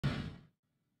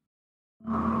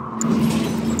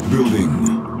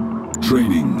Building.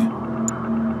 Training.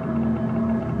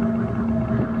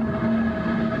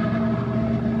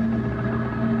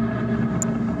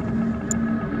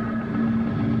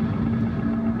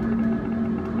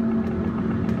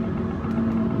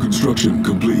 Construction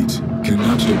complete.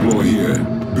 Cannot deploy here.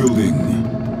 Building.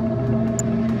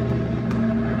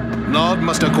 Nod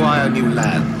must acquire new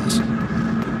lands.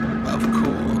 Of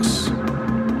course.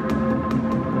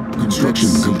 Construction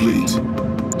complete.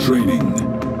 Training.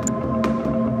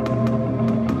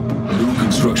 New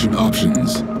construction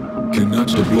options. Cannot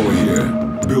deploy here.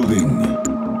 Building.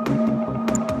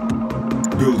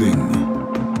 Building.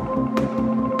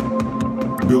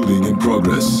 Building in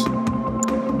progress.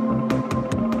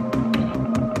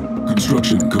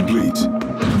 Construction complete.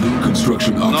 New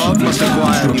construction options. Nod must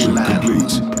acquire Construction new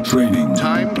complete. lands. Training.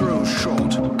 Time grows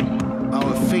short.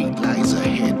 Our fate lies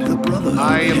ahead. The Brotherhood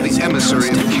I am the has emissary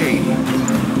of entrusted- Kane.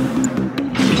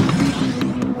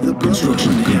 The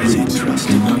Construction Brotherhood has complete.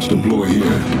 entrusted Cannot me. deploy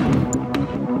here.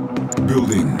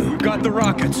 Building. We've got the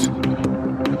rockets.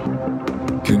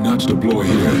 Cannot deploy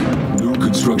here. New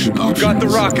construction options. got the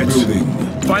rockets. Building.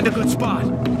 Find a good spot.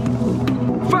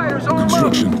 Fighters arm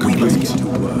Construction We must complete. get to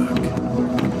work.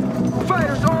 up!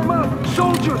 Fighters arm up!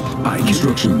 Soldiers! I can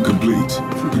Construction complete.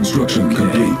 Construction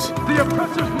complete. The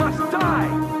oppressors must die!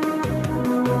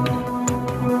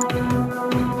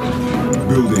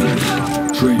 Building.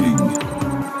 Training.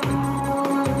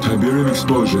 Tiberium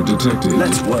exposure detected.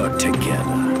 Let's work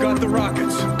together. Got the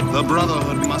rockets. The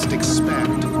Brotherhood must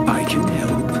expand. I can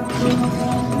help.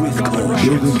 With Got the caution.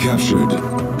 Building captured.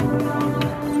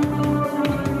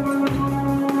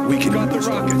 We can Got the use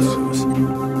all rockets. those.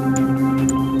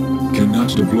 Cannot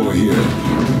deploy here.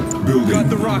 Building. Got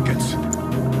the rockets.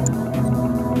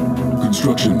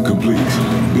 Construction complete.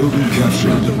 Building Got the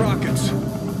captured. rockets.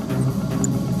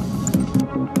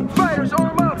 Fighters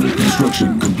arm up!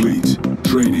 Construction complete.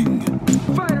 Training.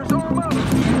 Fighters arm up!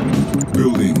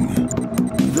 Building.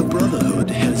 The Brotherhood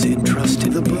has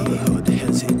entrusted. The Brotherhood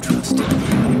has entrusted.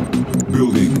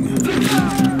 Building.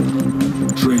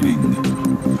 Training.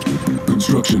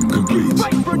 Construction complete.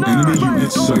 Enemy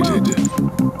units sighted.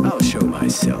 I'll show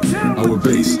myself. Our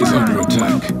base is under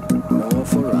attack. More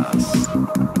for us.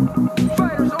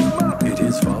 Fighters arm up! It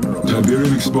is vulnerable.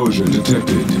 Tiberium exposure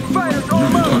detected. Fighters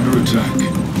arm Unit up! under attack.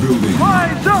 Building.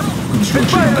 Rise up!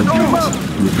 Construction Fighters arm complete. up!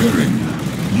 Repairing.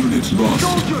 Unit lost.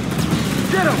 Soldiers!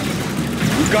 Get them!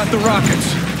 We've got the rockets.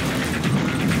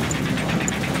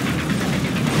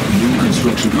 New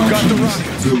construction got the options.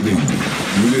 rockets. Building.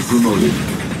 Unit promoted.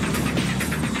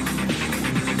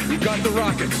 We've got the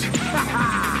rockets.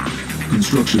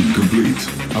 Construction complete.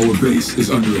 Our base is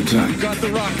under attack. We've got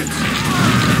the rockets.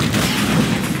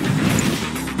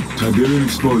 Tiberium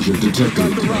exposure detected.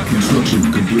 Got the rockets. Construction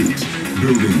complete.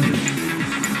 Building.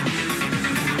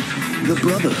 The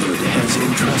Brotherhood has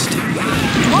entrusted me.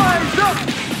 Rise up!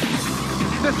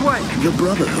 This way! The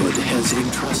Brotherhood has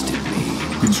entrusted me.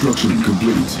 Construction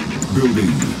complete.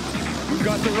 Building. We've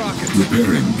got the rockets.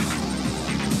 Repairing.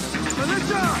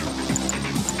 Militia!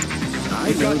 I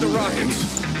We've know got the way. rockets.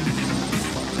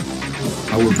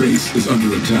 Our base is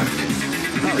under attack.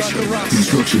 We've got the rockets.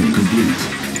 Construction complete.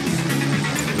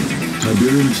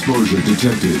 Tiberium exposure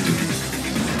detected.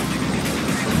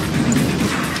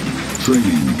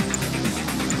 Training.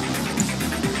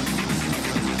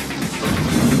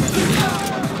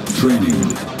 Training.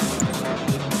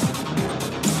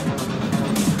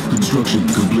 Construction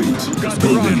complete. Got the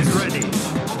Building. rockets ready.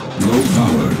 Low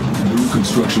power. New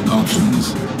construction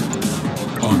options.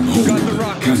 On hold. Got the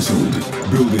rockets. Cancelled.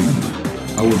 Building.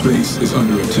 Our base is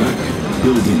under attack.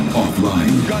 Building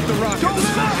offline. Got the rockets.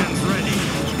 Ready.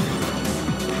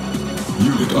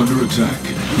 Unit under attack.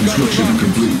 Construction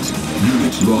complete.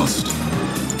 Unit lost.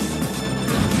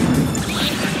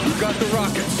 We've got the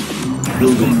rockets.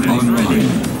 Building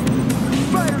online.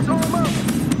 Fighters arm up!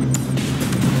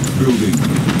 Building.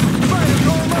 Fighters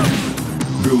arm up!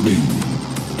 Building.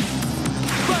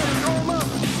 Fighters arm up!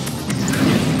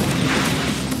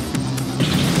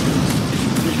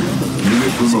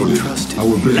 Unit promoted.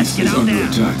 Our base is under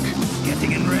attack.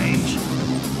 Getting in range.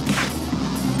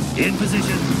 In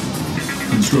position.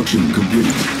 Construction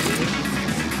complete.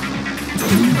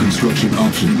 New construction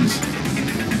options.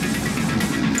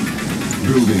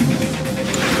 Building.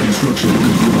 Construction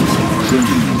complete.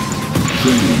 Training.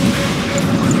 Training.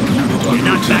 Unit under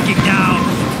Not attack. backing down.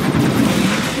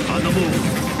 On the move.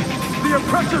 The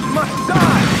oppressors must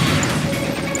die!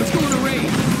 Let's go to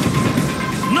raid!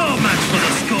 No match for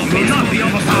the scope. Will not be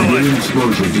overpowered. Tiberium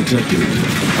exposure detected.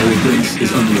 Our base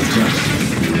is under attack.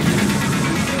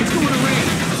 Let's go to raid!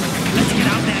 Let's get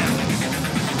out there.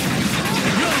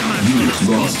 No match for the Unit Units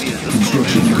lost.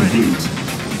 Construction complete.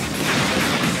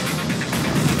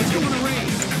 Let's go on a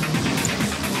raid.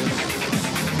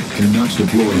 Cannot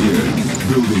deploy here.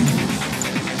 Building.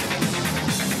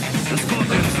 The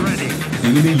Scorpion's ready.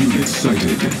 Enemy units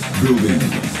sighted. Building.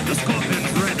 The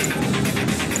Scorpion's ready.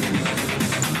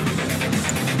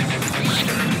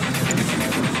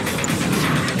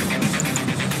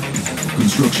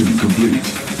 Construction complete.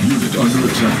 Unit under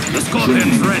attack. The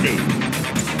Scorpion's Training. ready.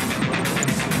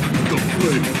 The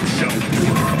flame shall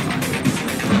burn.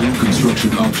 New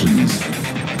construction options.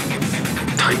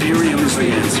 Tiberium is the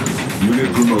answer.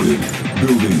 Unit promoted.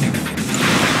 Building.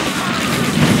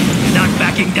 Not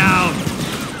backing down.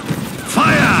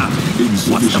 Fire! What's the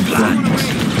Insufficient plan? funds.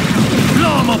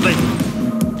 Blow 'em open.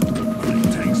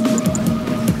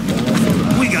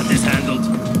 We got this handled.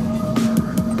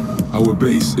 Our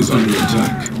base is under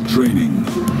attack. Training.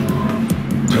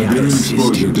 Tiberium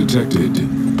exposure detected.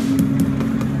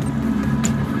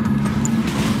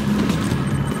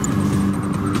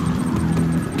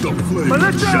 The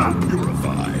flame shall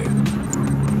purify.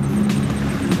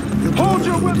 Hold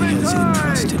your weapons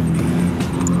high!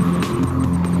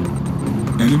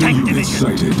 Enemy Tank units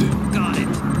division. sighted. Got it.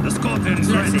 The Scorpion's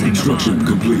ready. Construction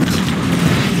complete.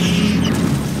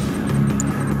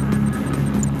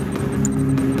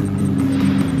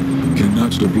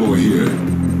 Cannot deploy here.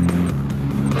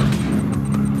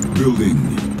 Building.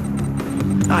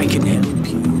 I can help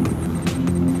you.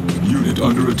 Unit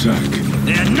under attack.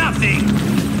 They're nothing.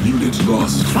 Unit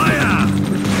lost. Fire!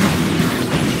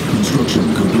 Construction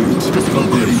complete.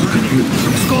 Upgrade complete.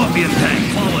 Scorpion tank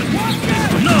forward.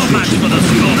 No match for the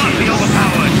Scorpion. Not be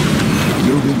overpowered.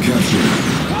 Building captured.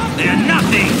 They're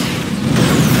nothing.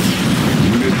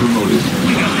 Unit promoted.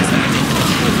 We got this handled.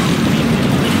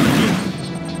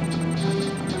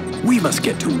 We must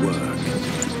get to work.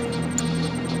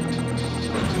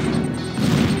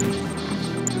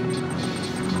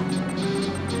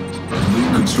 New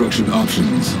construction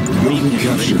options. Building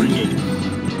captured.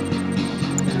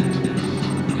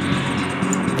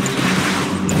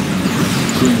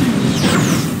 Training.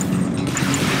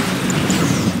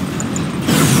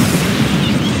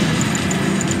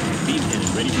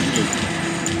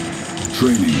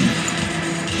 Training.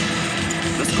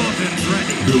 The Scorpion's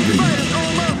ready. Building.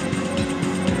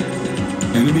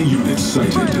 Enemy units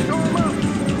sighted.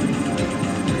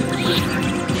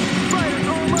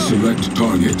 Select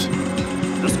target.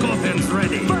 The Scorpion's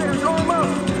ready.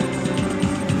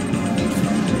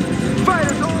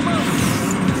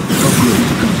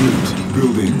 Upgrade complete.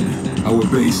 Building. Our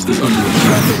base is under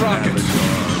attack.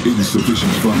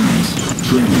 Insufficient funds.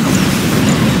 Training.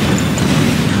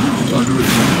 Unit under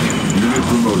attack. Unit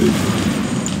promoted.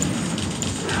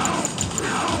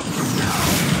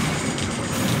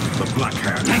 The Black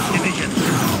Hand. Tank division.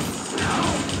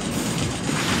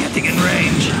 Getting in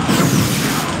range.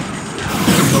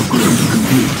 Upgrade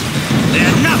complete.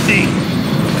 They're nothing.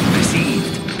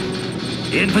 Received.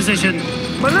 In position.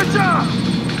 Militia!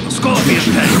 Scorpion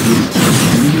tank. Complete.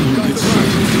 Enemy units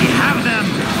sighted. We have them.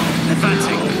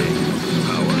 Advancing.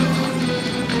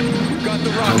 Got the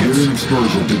Tiberium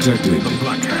exposure detected.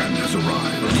 Black Hand has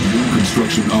arrived. New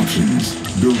construction options.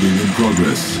 Building in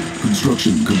progress.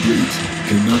 Construction complete.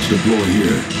 Cannot deploy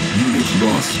here. Units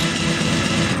lost.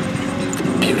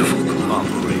 Beautiful.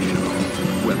 Operational.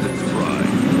 Weapons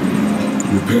prime.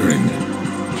 Repairing.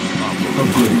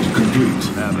 Upgrade complete.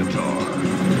 Avatar.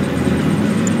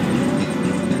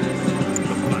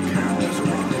 The Black Hand has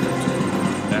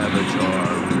arrived. Avatar.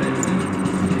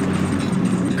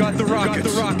 Got the rockets.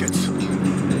 Got the rockets.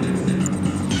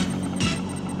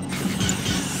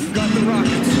 Got the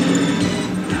rockets.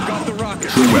 Got the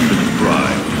rockets. Weapons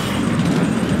prime.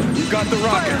 Got the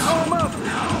rockets.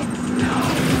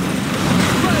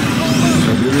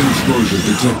 Tiberium exposure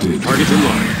detected. Target in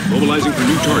line. Mobilizing for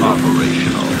new target.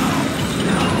 Operational.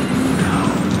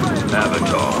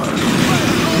 Avatar.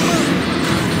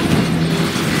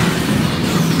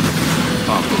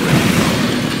 Operational.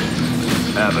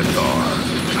 Avatar.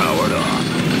 Powered on.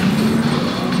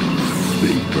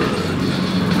 Big Bird.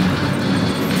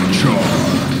 Char.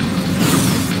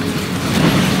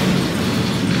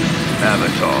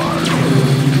 Avatar.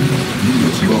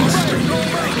 Units lost.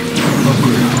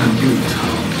 Upgrade complete.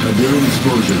 Tiberium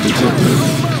exposure detected.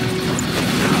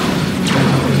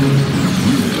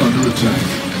 Unit under attack.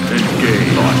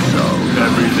 Engage. Thought so.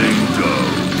 Everything go.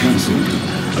 Cancelled.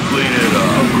 Clean it up.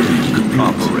 Upgrade complete.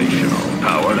 Operational.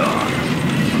 Powered on.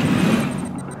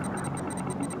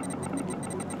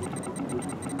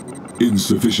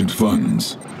 Insufficient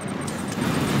funds.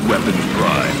 Weapons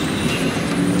prime.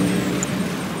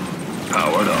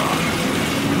 Powered on.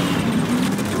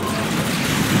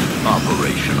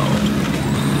 Operational.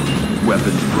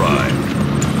 Weapons prime.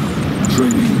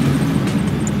 Training.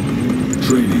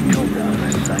 Training.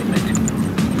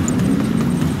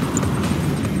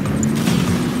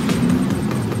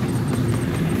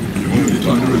 Unit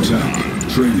under attack.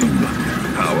 Training.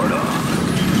 Powered on.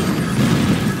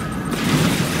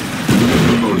 Unit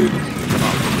promoted.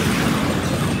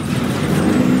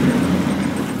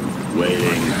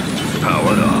 Waiting.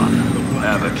 Powered on.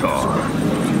 Avatar.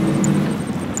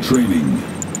 Training.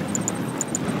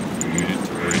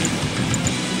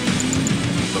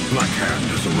 The Black Hand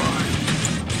has arrived.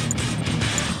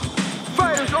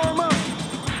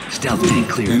 Stealth tank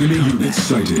clear. Enemy units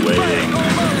sighted. Waiting.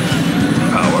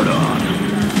 Powered on.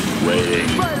 Waiting.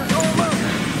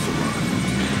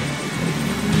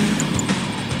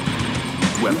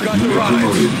 Weapons Unit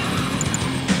promoted.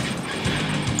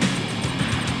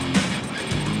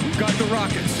 Got the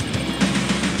rockets.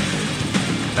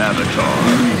 Avatar.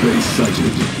 Enemy base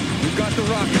sighted. We've got the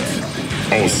rockets.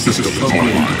 All systems Upgrade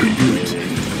online. complete.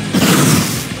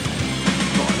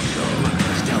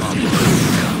 Stealth tank clear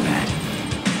for combat.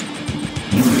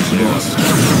 Unit lost.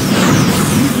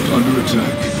 Unit under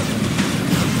attack.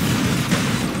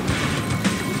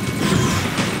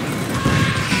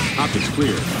 Optics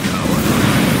clear.